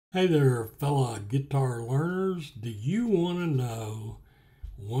Hey there, fellow guitar learners. Do you want to know,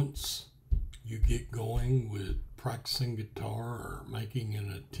 once you get going with practicing guitar or making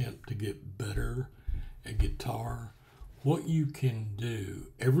an attempt to get better at guitar, what you can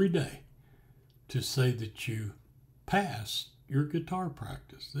do every day to say that you passed your guitar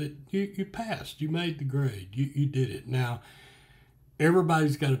practice, that you passed, you made the grade, you did it. Now,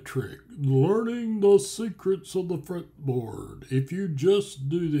 everybody's got a trick. Learning the secrets of the fretboard. If you just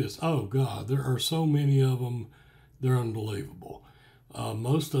do this, oh God, there are so many of them. They're unbelievable.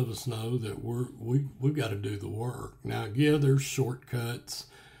 Most of us know that we've got to do the work. Now, yeah, there's shortcuts,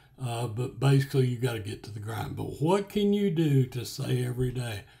 but basically you got to get to the grind. But what can you do to say every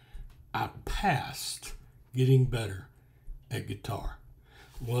day, I passed getting better at guitar?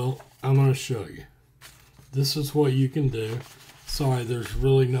 Well, I'm going to show you. This is what you can do. Sorry, there's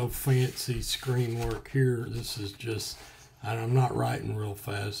really no fancy screen work here. This is just, I'm not writing real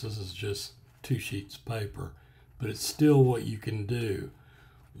fast. This is just 2 sheets of paper. But it's still what you can do.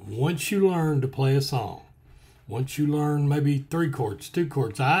 Once you learn to play a song, once you learn maybe 3 chords, 2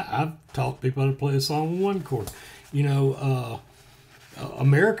 chords. I've taught people how to play a song with 1 chord. You know,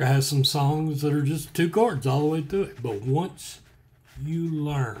 America has some songs that are just 2 chords all the way through it. But once you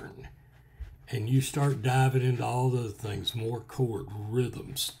learn, and you start diving into all the other things, more chord,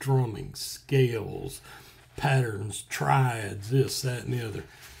 rhythm, strumming, scales, patterns, triads, this, that, and the other.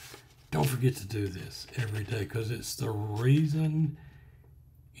 Don't forget to do this every day, because it's the reason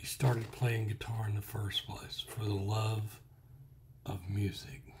you started playing guitar in the first place, for the love of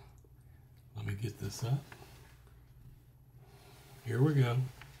music. Let me get this up. Here we go.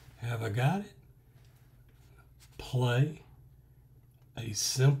 Have I got it? Play a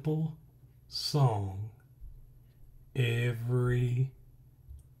simple song every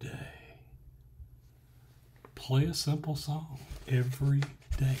day. Play a simple song every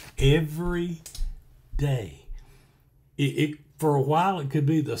day. Every day. It for a while it could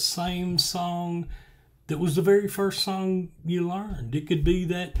be the same song that was the very first song you learned. It could be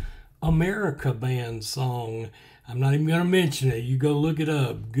that America band song. I'm not even going to mention it. You go look it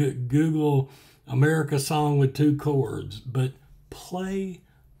up. Google America song with 2 chords. But play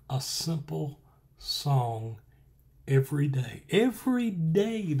a simple song every day. Every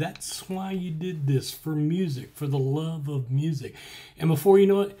day. That's why you did this, for music, for the love of music. And before you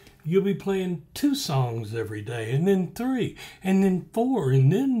know it, you'll be playing 2 songs every day, and then 3, and then 4, and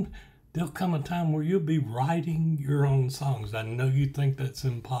then there'll come a time where you'll be writing your own songs. I know you think that's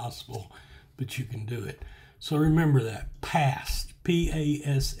impossible, but you can do it. So remember that. Passed. P-A-S-S-E-D.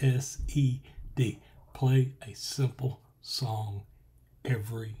 Play a simple song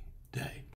every day.